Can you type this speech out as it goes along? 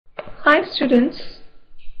Hi students,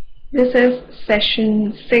 this is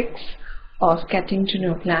session 6 of Getting to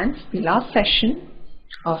Know Plants, the last session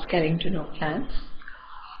of Getting to Know Plants.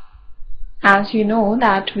 As you know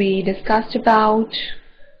that we discussed about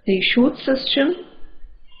the shoot system.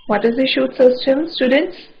 What is the shoot system,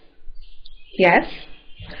 students? Yes,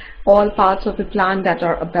 all parts of the plant that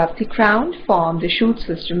are above the ground form the shoot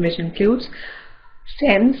system, which includes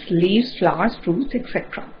stems, leaves, flowers, fruits,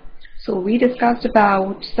 etc. So we discussed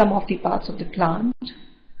about some of the parts of the plant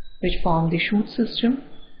which form the shoot system,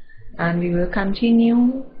 and we will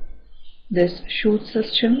continue this shoot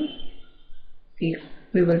system. We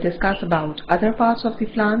will discuss about other parts of the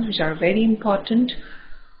plant which are very important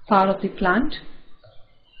part of the plant.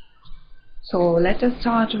 So let us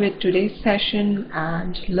start with today's session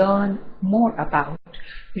and learn more about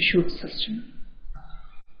the shoot system.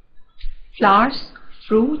 Flowers,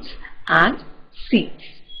 fruits and seeds.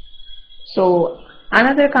 So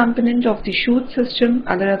another component of the shoot system,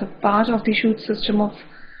 another part of the shoot system of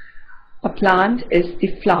a plant is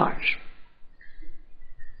the flower.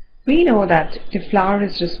 We know that the flower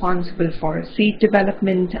is responsible for seed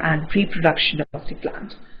development and reproduction of the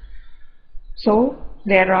plant. So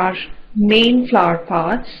there are main flower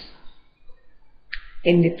parts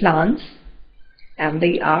in the plants, and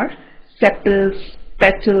they are sepals,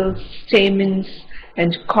 petals, stamens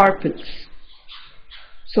and carpels.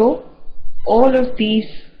 So all of these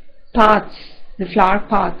parts, the flower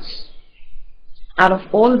parts, out of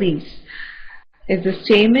all these is the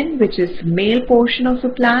stamen, which is the male portion of the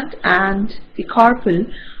plant, and the carpel,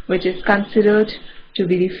 which is considered to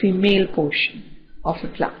be the female portion of the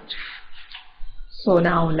plant. So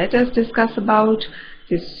now let us discuss about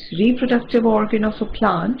this reproductive organ of a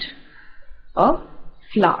plant, a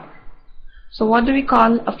flower. So what do we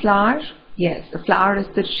call a flower? Yes, the flower is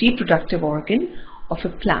the reproductive organ of a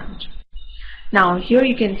plant. Now here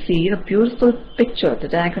you can see the beautiful picture, the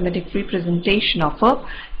diagrammatic representation of a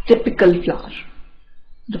typical flower.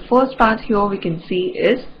 The first part here we can see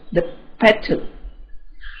is the petal.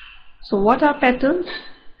 So what are petals?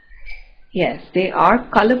 Yes, they are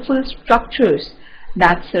colorful structures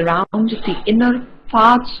that surround the inner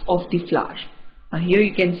parts of the flower. Now here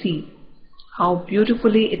you can see how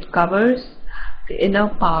beautifully it covers the inner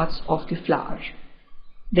parts of the flower.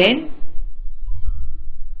 Then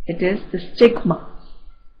it is the stigma.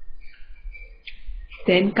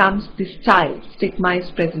 Then comes the style. Stigma is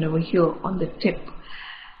present over here on the tip,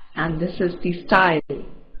 and this is the style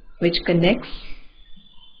which connects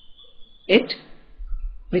the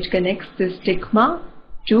stigma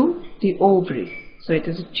to the ovary. So it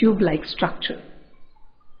is a tube-like structure.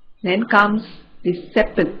 Then comes the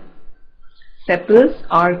sepal. Sepals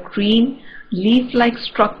are green leaf-like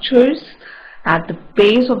structures at the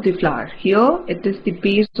base of the flower. Here it is the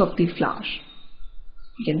base of the flower.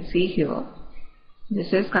 You can see here,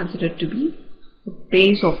 this is considered to be the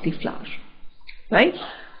base of the flower, right?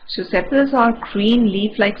 So sepals are green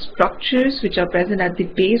leaf-like structures which are present at the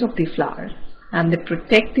base of the flower, and they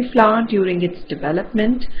protect the flower during its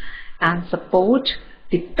development and support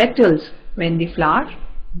the petals when the flower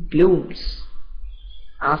blooms.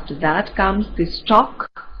 After that comes the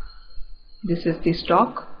stalk. This is the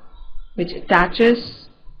stalk which attaches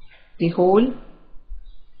the whole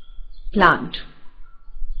plant,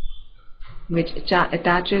 which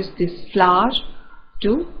attaches this flower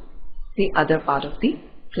to the other part of the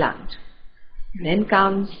plant. Then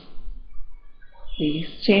comes the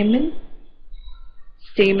stamen.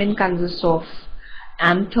 Stamen consists of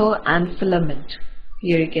anther and filament.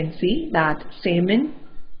 Here you can see that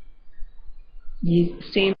these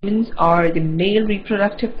stamens are the male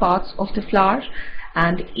reproductive parts of the flower,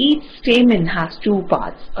 and each stamen has two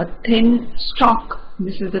parts. A thin stalk,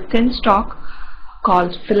 this is the thin stalk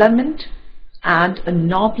called filament, and a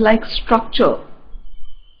knob-like structure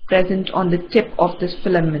present on the tip of this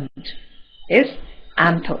filament is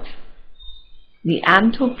anther. The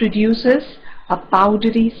anther produces a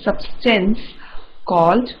powdery substance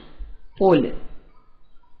called pollen.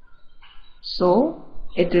 So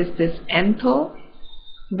it is this anther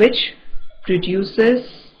which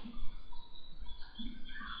produces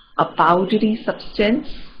a powdery substance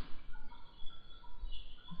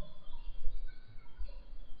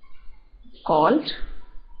called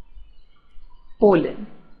pollen.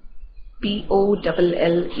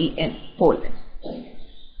 P-O-L-L-E-N, pollen.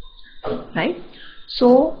 Right?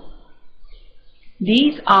 So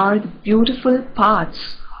these are the beautiful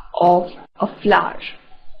parts of a flower.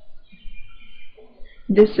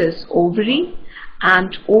 This is ovary,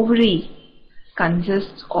 and ovary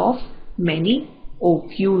consists of many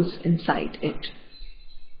ovules inside it.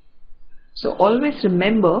 So always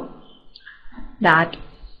remember that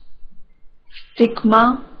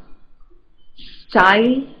stigma,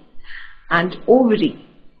 style, and ovary.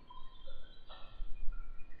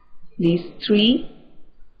 These three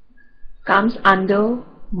comes under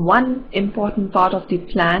one important part of the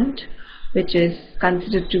plant, which is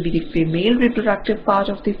considered to be the female reproductive part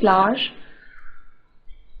of the flower,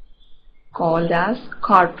 called as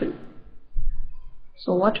carpel.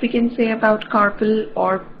 So what we can say about carpel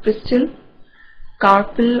or pistil?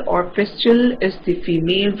 Carpel or pistil is the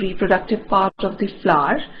female reproductive part of the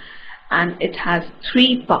flower, and it has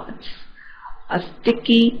three parts: a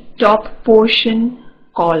sticky top portion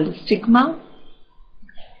called stigma,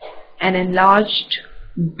 an enlarged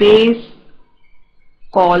base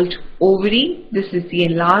called ovary. This is the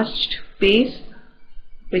enlarged base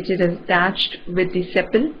which is attached with the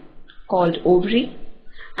sepal called ovary,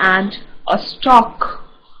 and a stalk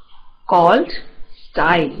called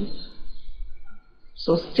style.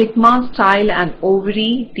 So stigma, style, and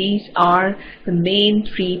ovary, these are the main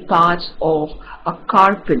three parts of a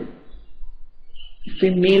carpel,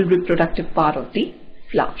 female reproductive part of the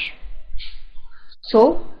flower.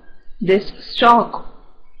 So this stalk,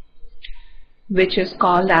 which is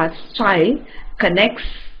called as style, connects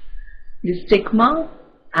the stigma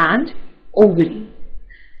and ovary,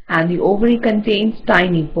 and the ovary contains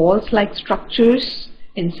tiny balls-like structures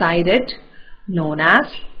inside it known as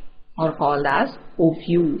or called as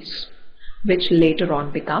ovules, which later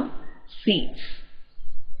on become seeds.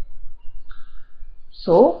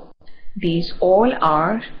 So these all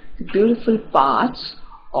are the beautiful parts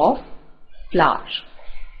of flower.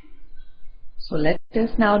 So let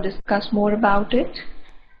us now discuss more about it.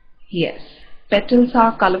 Yes, petals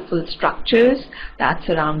are colorful structures that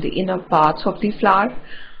surround the inner parts of the flower.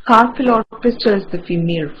 Carpel or pistil is the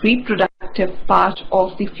female reproductive part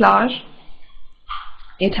of the flower.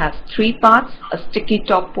 It has three parts: a sticky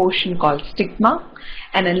top portion called stigma,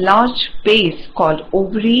 an enlarged base called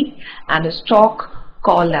ovary, and a stalk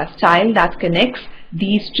called as style that connects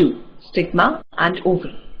these two, stigma and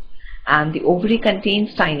ovary. And the ovary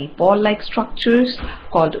contains tiny ball-like structures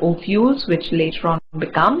called ovules, which later on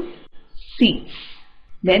become seeds.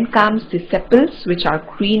 Then comes the sepals, which are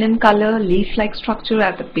green in color, leaf-like structure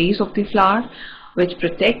at the base of the flower, which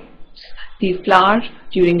protects the flower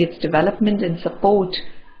during its development and supports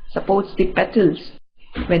the petals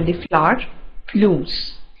when the flower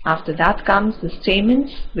blooms. After that comes the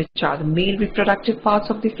stamens, which are the male reproductive parts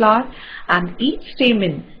of the flower, and each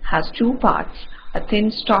stamen has two parts: a thin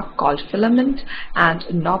stalk called filament and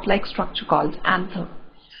a knob-like structure called anther.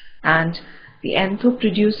 And the anther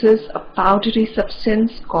produces a powdery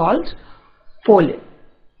substance called pollen,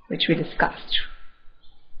 which we discussed.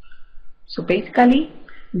 So basically,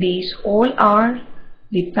 these all are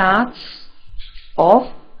the parts of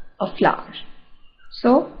a flower.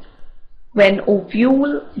 So when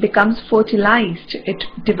ovule becomes fertilized, it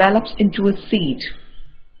develops into a seed.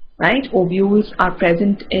 Right? Ovules are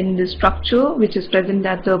present in the structure which is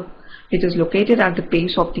located at the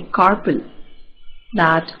base of the carpel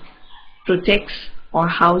that protects or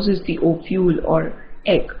houses the ovule or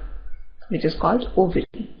egg, which is called ovary.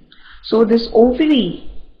 So this ovary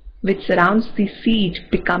which surrounds the seed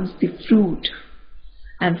becomes the fruit,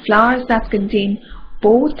 and flowers that contain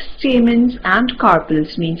both stamens and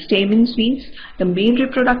carpels, means stamens means the male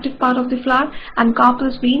reproductive part of the flower and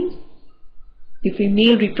carpels means the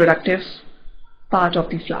female reproductive part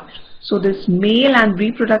of the flower. So this male and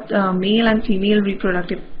female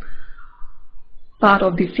reproductive part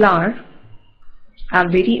of the flower are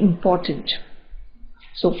very important.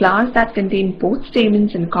 So flowers that contain both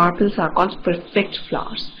stamens and carpels are called perfect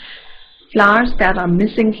flowers. Flowers that are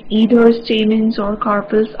missing either stamens or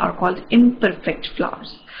carpels are called imperfect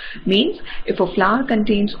flowers. Means if a flower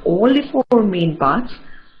contains all the four main parts,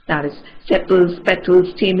 that is sepals,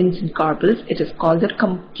 petals, stamens, and carpels, it is called a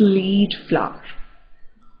complete flower.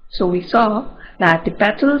 So we saw that the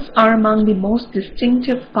petals are among the most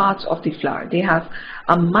distinctive parts of the flower. They have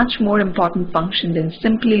a much more important function than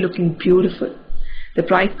simply looking beautiful. The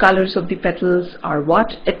bright colors of the petals are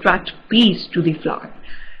what attract bees to the flower.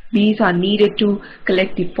 Bees are needed to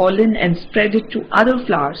collect the pollen and spread it to other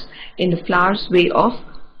flowers in the flower's way of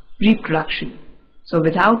reproduction. So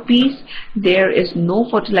without bees, there is no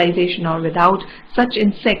fertilization, or without such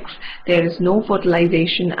insects, there is no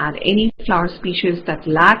fertilization, and any flower species that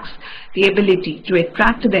lacks the ability to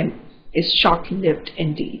attract them is short-lived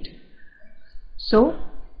indeed. So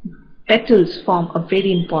petals form a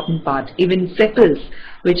very important part. Even sepals,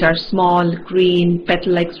 which are small, green,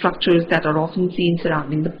 petal-like structures that are often seen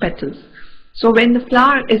surrounding the petals. So when the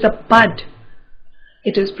flower is a bud,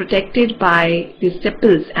 it is protected by the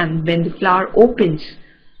sepals, and when the flower opens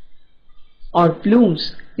or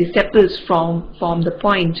blooms, The sepals form the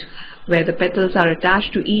point where the petals are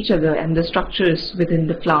attached to each other and the structures within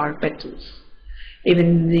the flower petals.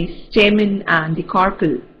 Even the stamen and the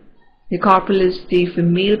carpel. The carpel is the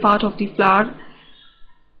female part of the flower,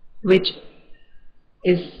 which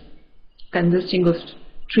is consisting of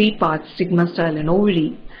three parts, stigma, style and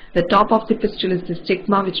ovary. The top of the pistil is the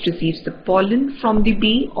stigma, which receives the pollen from the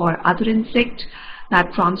bee or other insect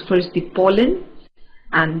that transfers the pollen,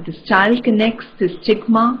 and the style connects the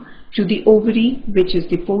stigma to the ovary, which is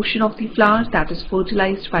the portion of the flower that is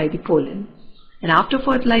fertilized by the pollen. And after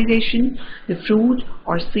fertilization, the fruit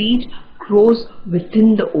or seed grows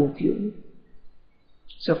within the ovule.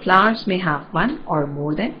 So flowers may have one or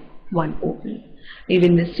more than one ovule.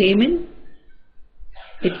 Even the stamen,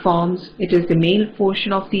 it is the male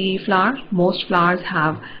portion of the flower. Most flowers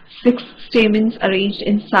have 6 stamens arranged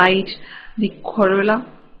inside the corolla.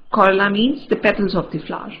 Corolla means the petals of the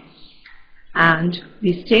flower. And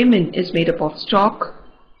the stamen is made up of stalk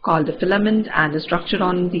called the filament and a structure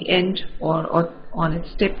on the end or on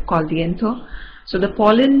its tip called the anther. So the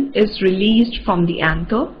pollen is released from the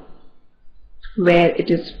anther, where it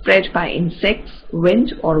is spread by insects,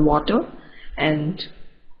 wind or water, and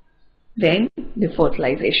then the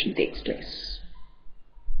fertilization takes place.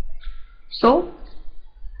 So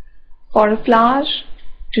for a flower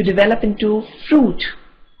to develop into fruit,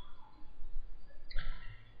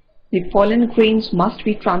 the pollen grains must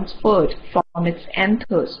be transferred from its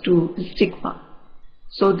anthers to the stigma.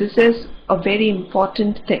 So this is a very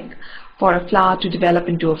important thing. For a flower to develop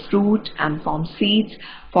into a fruit and form seeds,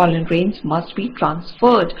 pollen grains must be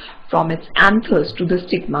transferred from its anthers to the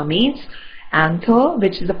stigma. Means anther,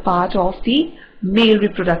 which is a part of the male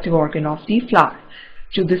reproductive organ of the flower,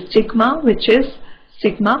 to the stigma, which is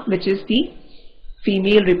the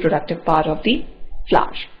female reproductive part of the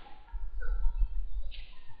flower.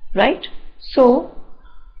 Right? So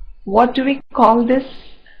what do we call this?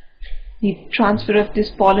 The transfer of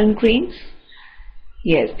these pollen grains?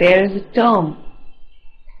 Yes, there is a term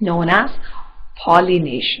known as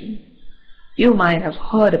pollination. You might have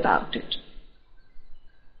heard about it.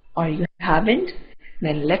 Or you haven't?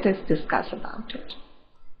 Then let us discuss about it.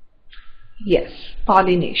 Yes,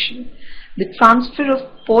 pollination. The transfer of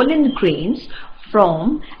pollen grains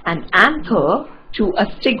from an anther to a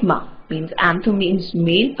stigma, means anther means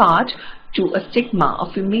male part, to a stigma,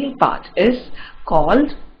 a female part, is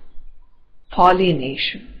called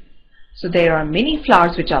pollination. So there are many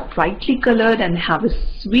flowers which are brightly colored and have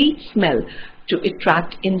a sweet smell to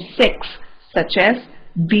attract insects such as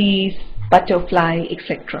bees, butterfly,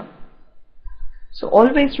 etc. So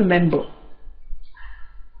always remember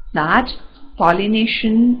that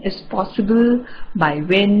pollination is possible by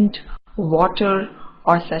wind, water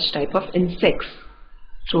or such type of insects,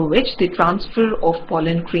 through which the transfer of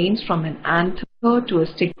pollen grains from an anther to a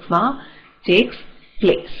stigma takes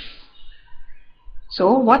place.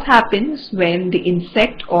 So what happens when the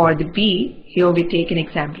insect or the bee, here we take an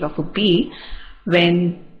example of a bee,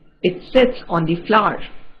 when it sits on the flower.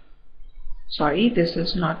 Sorry, this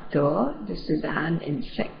is not this is an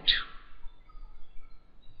insect.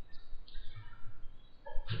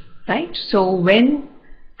 Right? So when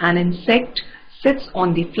an insect sits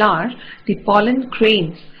on the flower, the pollen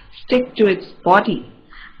grains stick to its body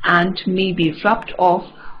and may be rubbed off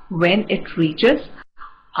when it reaches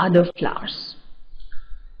other flowers.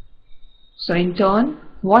 So in turn,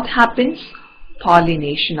 what happens?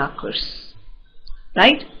 Pollination occurs.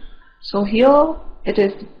 Right? So here it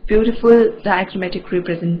is the beautiful diagrammatic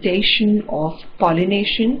representation of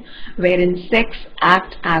pollination, where insects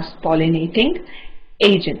act as pollinating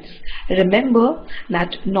agents. Remember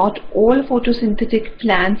that not all photosynthetic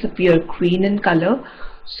plants appear green in color.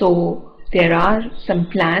 So there are some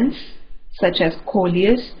plants such as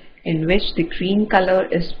coleus in which the green color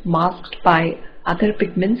is masked by other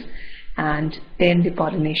pigments, and then the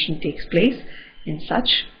pollination takes place in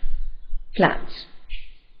such plants.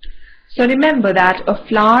 So remember that a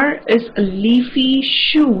flower is a leafy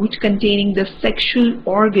shoot containing the sexual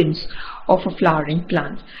organs of a flowering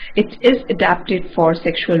plant. It is adapted for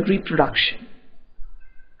sexual reproduction,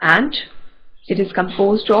 and it is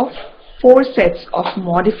composed of 4 sets of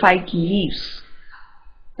modified leaves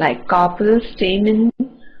like carpel, stamen,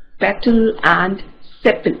 petal and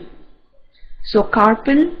sepal. So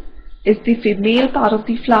carpel is the female part of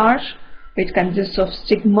the flower, which consists of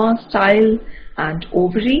stigma, style and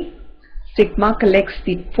ovary. Stigma collects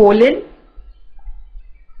the pollen.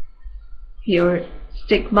 Here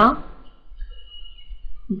stigma.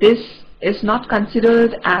 This alone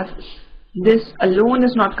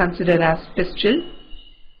is not considered as pistil.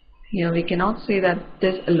 Here we cannot say that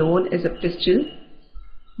this alone is a pistil,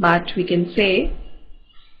 but we can say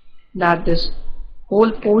that this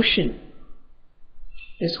whole portion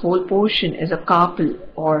is a carpel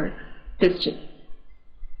or pistil,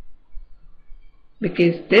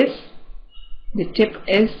 because the tip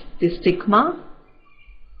is the stigma,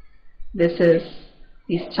 this is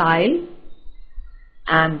the style,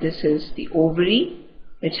 and this is the ovary,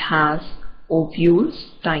 which has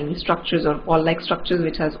ovules, tiny structures or ball-like structures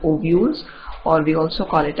which has ovules, or we also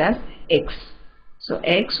call it as eggs. So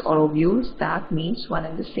eggs or ovules, that means one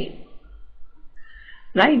and the same.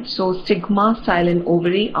 Right, so stigma, style and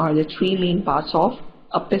ovary are the three main parts of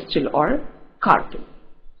a pistil or carpel.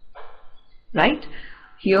 Right,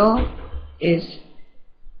 here is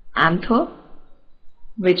anther,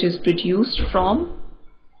 which is produced from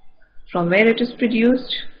where it is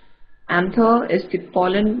produced. Anther is the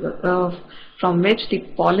pollen from which the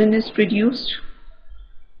pollen is produced.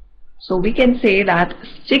 So we can say that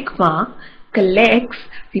stigma collects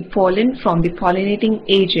the pollen from the pollinating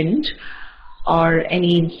agent or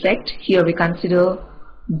any insect. Here we consider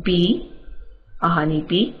bee, a honey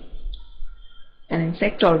bee, an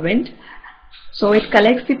insect or wind. So it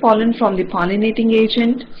collects the pollen from the pollinating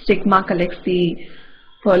agent. Stigma collects the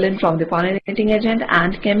pollen from the pollinating agent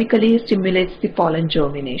and chemically stimulates the pollen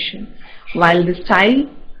germination, while the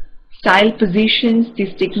style positions the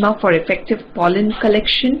stigma for effective pollen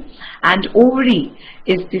collection, and ovary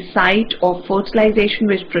is the site of fertilization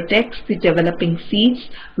which protects the developing seeds,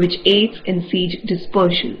 which aids in seed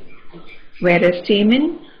dispersion. Whereas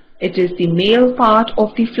stamen, it is the male part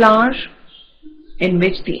of the flower, in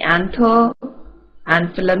which the anther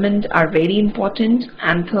and filament are very important.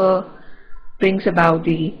 Anther brings about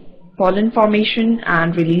the pollen formation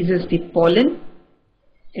and releases the pollen.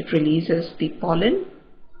 It releases the pollen.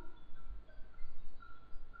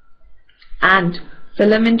 And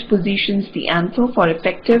filament positions the anther for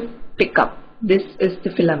effective pickup. This is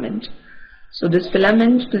the filament. So this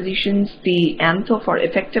filament positions the anther for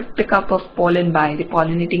effective pickup of pollen by the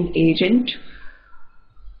pollinating agent,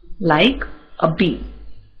 like a bee.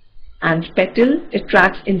 And petal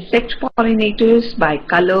attracts insect pollinators by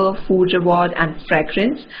color, food reward and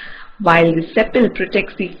fragrance, while the sepal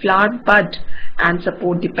protects the flower bud and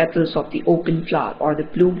support the petals of the open flower or the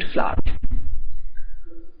bloomed flower.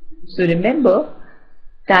 So remember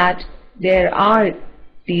that there are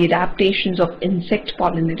the adaptations of insect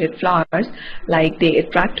pollinated flowers, like they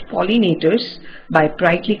attract pollinators by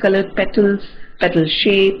brightly colored petals, petal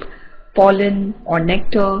shape, pollen or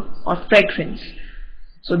nectar or fragrance.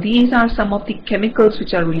 So these are some of the chemicals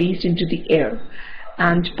which are released into the air,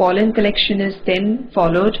 and pollen collection is then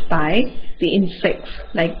followed by the insects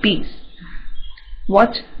like bees.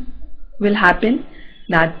 What will happen?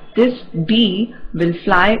 That this bee will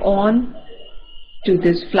fly on to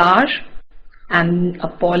this flower and a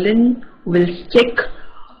pollen will stick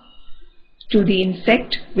to the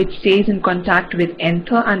insect, which stays in contact with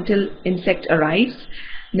anther until insect arrives.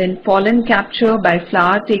 Then pollen capture by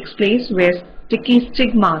flower takes place, where sticky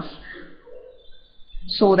stigmas,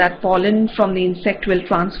 so that pollen from the insect will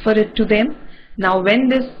transfer it to them. Now when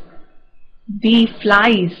this bee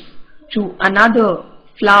flies to another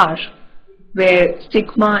flower where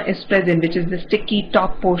stigma is present, which is the sticky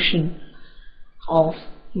top portion of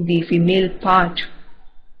the female part,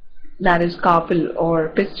 that is carpel or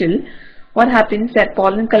pistil, what happens that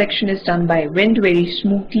pollen collection is done by wind very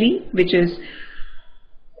smoothly, which is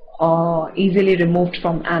easily removed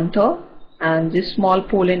from anther, and this small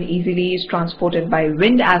pollen easily is transported by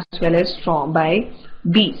wind as well as by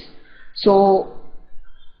bees. So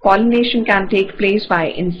pollination can take place by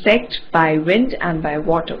insect, by wind and by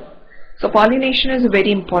water. So pollination is a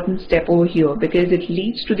very important step over here, because it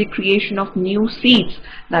leads to the creation of new seeds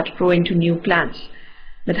that grow into new plants.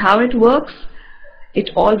 But how it works?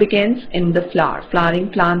 It all begins in the flower.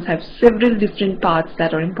 Flowering plants have several different parts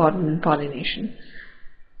that are important in pollination.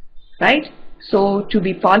 Right? So to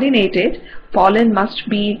be pollinated, pollen must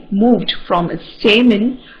be moved from its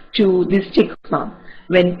stamen to the stigma.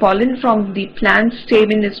 When pollen from the plant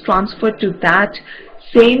stamen is transferred to that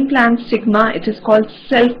same plant stigma, it is called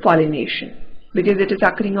self-pollination, because it is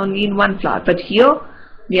occurring only in one flower. But here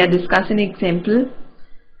we are discussing an example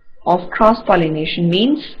of cross-pollination.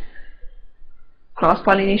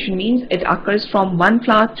 Cross-pollination means it occurs from one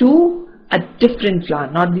flower to a different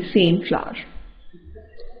flower, not the same flower.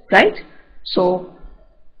 Right? So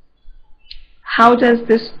how does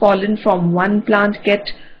this pollen from one plant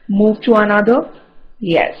get moved to another?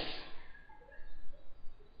 Yes,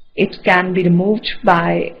 it can be removed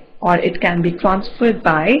by, or it can be transferred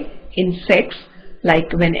by insects,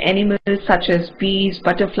 like when animals such as bees,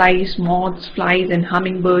 butterflies, moths, flies and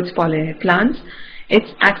hummingbirds pollinate plants.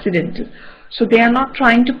 It's accidental. So they are not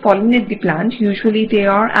trying to pollinate the plant. Usually they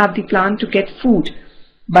are at the plant to get food.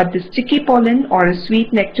 But the sticky pollen or a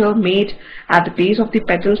sweet nectar made at the base of the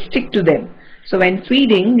petals stick to them. So when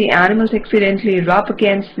feeding, the animals accidentally rub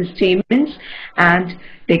against the stamens and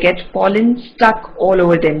they get pollen stuck all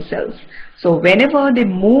over themselves. So whenever they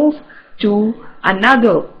move to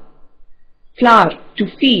another flower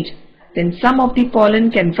to feed, then some of the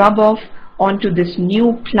pollen can rub off onto this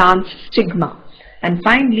new plant's stigma. And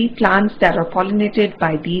finally, plants that are pollinated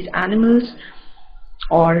by these animals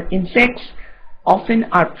or insects often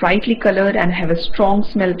are brightly colored and have a strong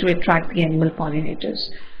smell to attract the animal pollinators.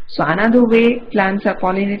 So another way plants are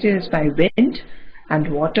pollinated is by wind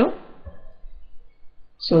and water.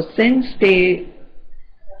 So since they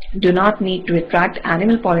do not need to attract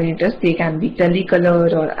animal pollinators, they can be dully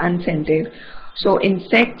colored or unscented. So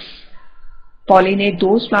insects pollinate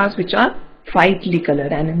those flowers which are brightly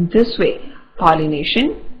colored, and in this way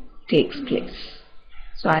pollination takes place.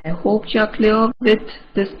 So I hope you are clear with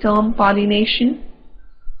this term pollination.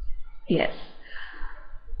 Yes.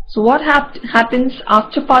 So what happens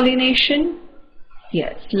after pollination?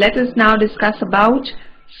 Yes, let us now discuss about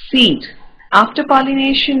seed. After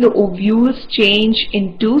pollination, the ovules change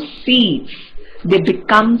into seeds. They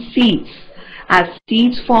become seeds. As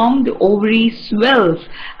seeds form, the ovary swells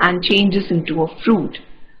and changes into a fruit.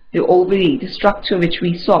 The ovary, the structure which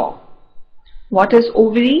we saw. What is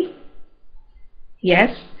ovary?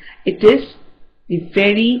 Yes, it is the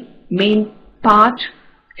very main part,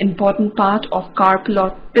 important part of carpel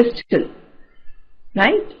or pistil,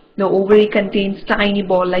 right? The ovary contains tiny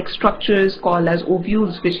ball-like structures called as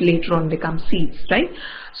ovules, which later on become seeds, right?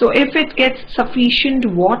 So if it gets sufficient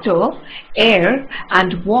water, air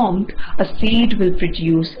and warmth, a seed will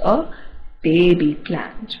produce a baby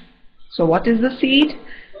plant. So what is the seed?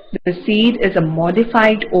 The seed is a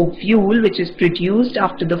modified ovule which is produced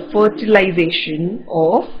after the fertilization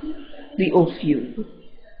of the ovule.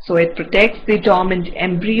 So it protects the dormant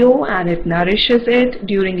embryo and it nourishes it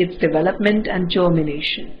during its development and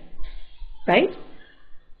germination. Right?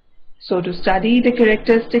 So to study the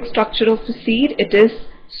characteristic structure of the seed, it is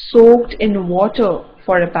soaked in water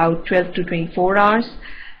for about 12 to 24 hours,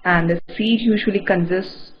 and the seed usually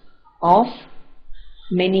consists of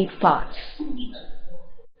many parts.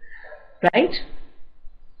 Right?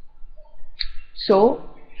 So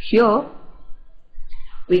here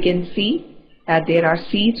we can see that there are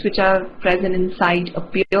seeds which are present inside a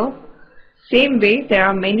pear. Same way, there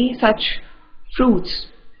are many such fruits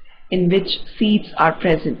in which seeds are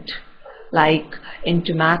present, like in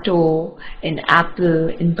tomato, in apple,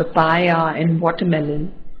 in papaya, in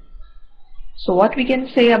watermelon. So what we can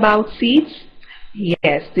say about seeds?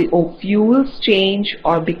 Yes, the ovules change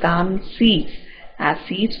or become seeds. As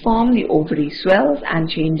seeds form, the ovary swells and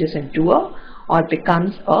changes into a or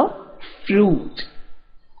becomes a fruit.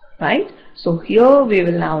 Right? So here we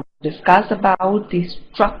will now discuss about the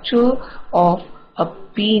structure of a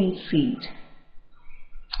bean seed.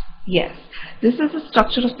 Yes, this is the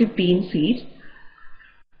structure of the bean seed.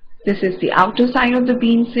 This is the outer side of the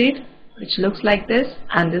bean seed, which looks like this,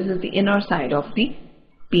 and this is the inner side of the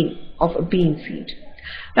a bean seed.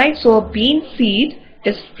 Right? So a bean seed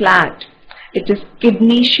is flat. It is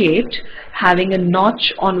kidney shaped, having a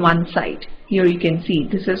notch on one side. Here you can see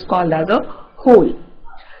this is called as a hole.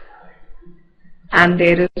 And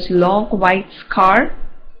there is long white scar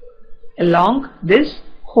along this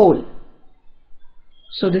hole.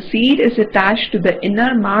 So the seed is attached to the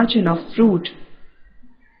inner margin of fruit,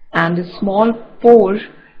 and a small pore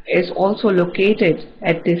is also located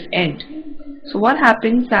at this end. So what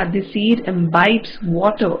happens that the seed imbibes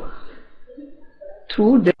water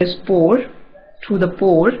through this pore, through the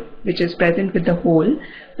pore which is present with the hole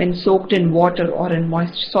when soaked in water or in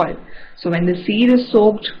moist soil. So when the seed is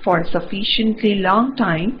soaked for a sufficiently long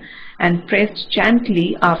time and pressed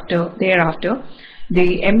gently thereafter,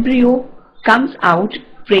 the embryo comes out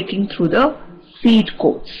breaking through the seed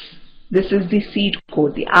coats. This is the seed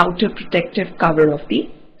coat, the outer protective cover of the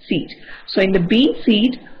seed. So in the bean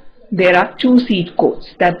seed, there are two seed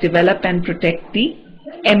coats that develop and protect the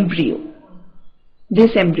embryo.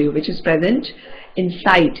 This embryo which is present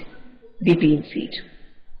inside the bean seed.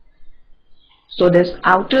 So this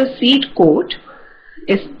outer seed coat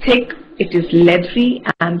is thick, it is leathery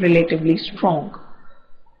and relatively strong.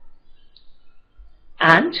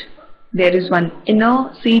 And there is one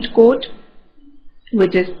inner seed coat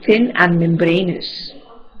which is thin and membranous.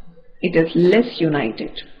 It is less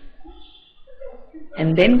united.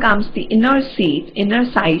 And then comes the inner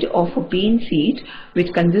side of a bean seed,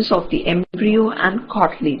 which consists of the embryo and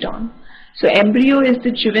cotyledon. So embryo is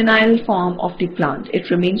the juvenile form of the plant. It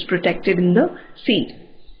remains protected in the seed.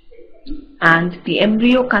 and the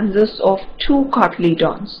embryo consists of two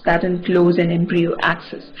cotyledons that enclose an embryo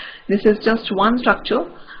axis. This is just one structure,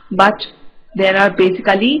 but there are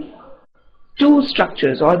basically two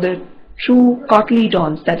structures, or the two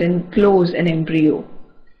cotyledons that enclose an embryo.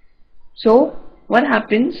 So what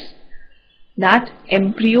happens? That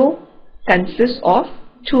embryo consists of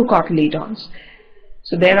two cotyledons.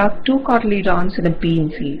 So there are two cotyledons in a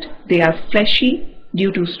bean seed. They are fleshy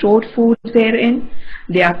due to stored food therein.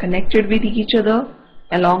 They are connected with each other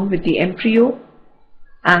along with the embryo,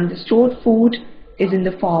 and the stored food is in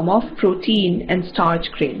the form of protein and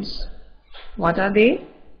starch grains. What are they?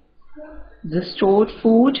 The stored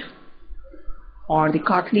food, or the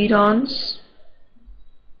cotyledons,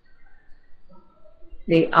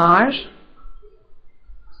 they are,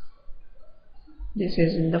 this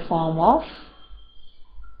is in the form of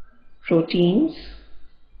proteins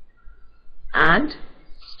and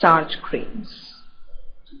starch grains.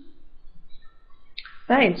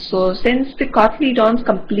 Right, so since the cotyledons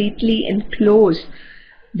completely enclose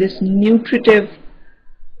this nutritive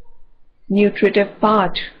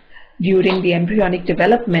part during the embryonic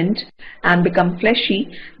development and become fleshy,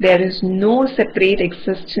 there is no separate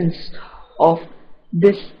existence of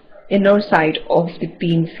this inner side of the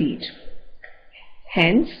bean seed.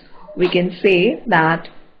 Hence, we can say that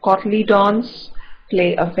cotyledons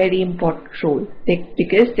play a very important role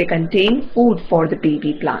because they contain food for the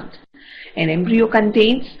baby plant. An embryo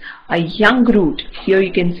contains a young root. Here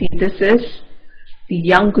you can see this is the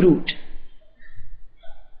young root.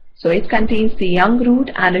 So it contains the young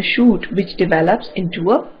root and a shoot which develops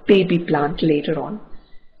into a baby plant later on.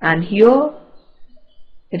 And here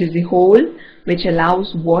it is the hole which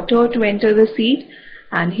allows water to enter the seed,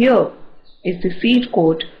 and here is the seed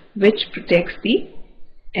coat which protects the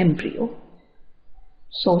embryo.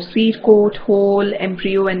 So seed coat, hole,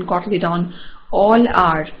 embryo and cotyledon all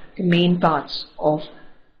are the main parts of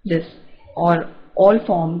this, or all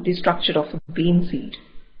form the structure of a bean seed,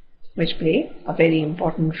 which play a very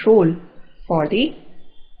important role for the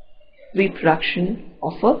reproduction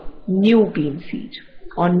of a new bean seed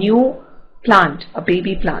or new plant, a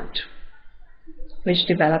baby plant, which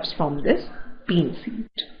develops from this bean seed.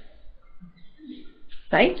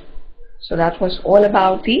 Right? So that was all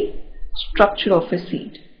about the structure of a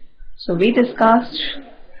seed. So we discussed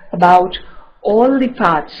about all the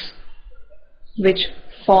parts which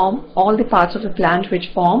form, all the parts of a plant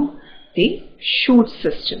which form the shoot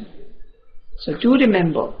system. So do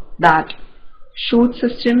remember that shoot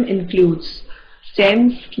system includes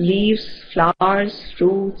stems, leaves, flowers,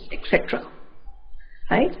 fruits, etc.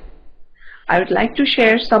 Right? I would like to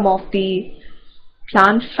share some of the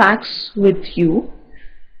plant facts with you,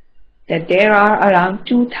 that there are around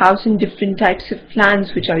 2,000 different types of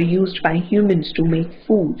plants which are used by humans to make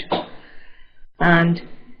food, and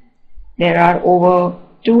there are over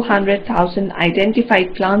 200,000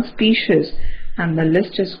 identified plant species, and the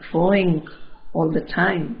list is growing all the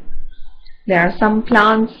time. There are some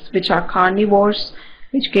plants which are carnivores,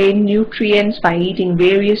 which gain nutrients by eating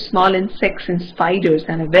various small insects and spiders,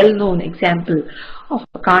 and a well-known example of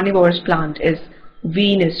a carnivorous plant is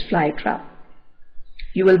Venus flytrap.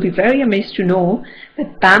 You will be very amazed to know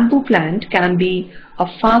that bamboo plant can be a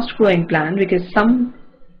fast-growing plant, because some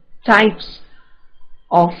types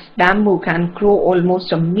of bamboo can grow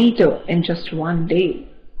almost a meter in just one day.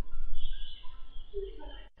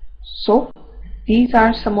 So these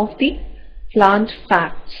are some of the plant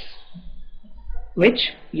facts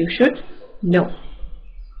which you should know.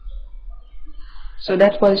 So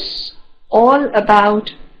that was all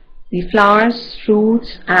about the flowers,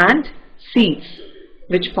 fruits and seeds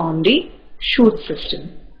which form the shoot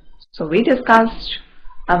system. So we discussed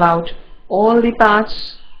about all the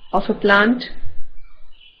parts of a plant,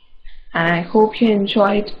 and I hope you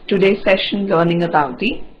enjoyed today's session learning about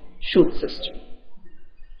the shoot system.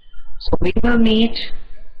 So we will meet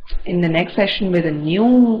in the next session with a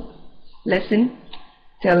new lesson.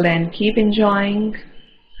 Till then, keep enjoying.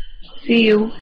 See you.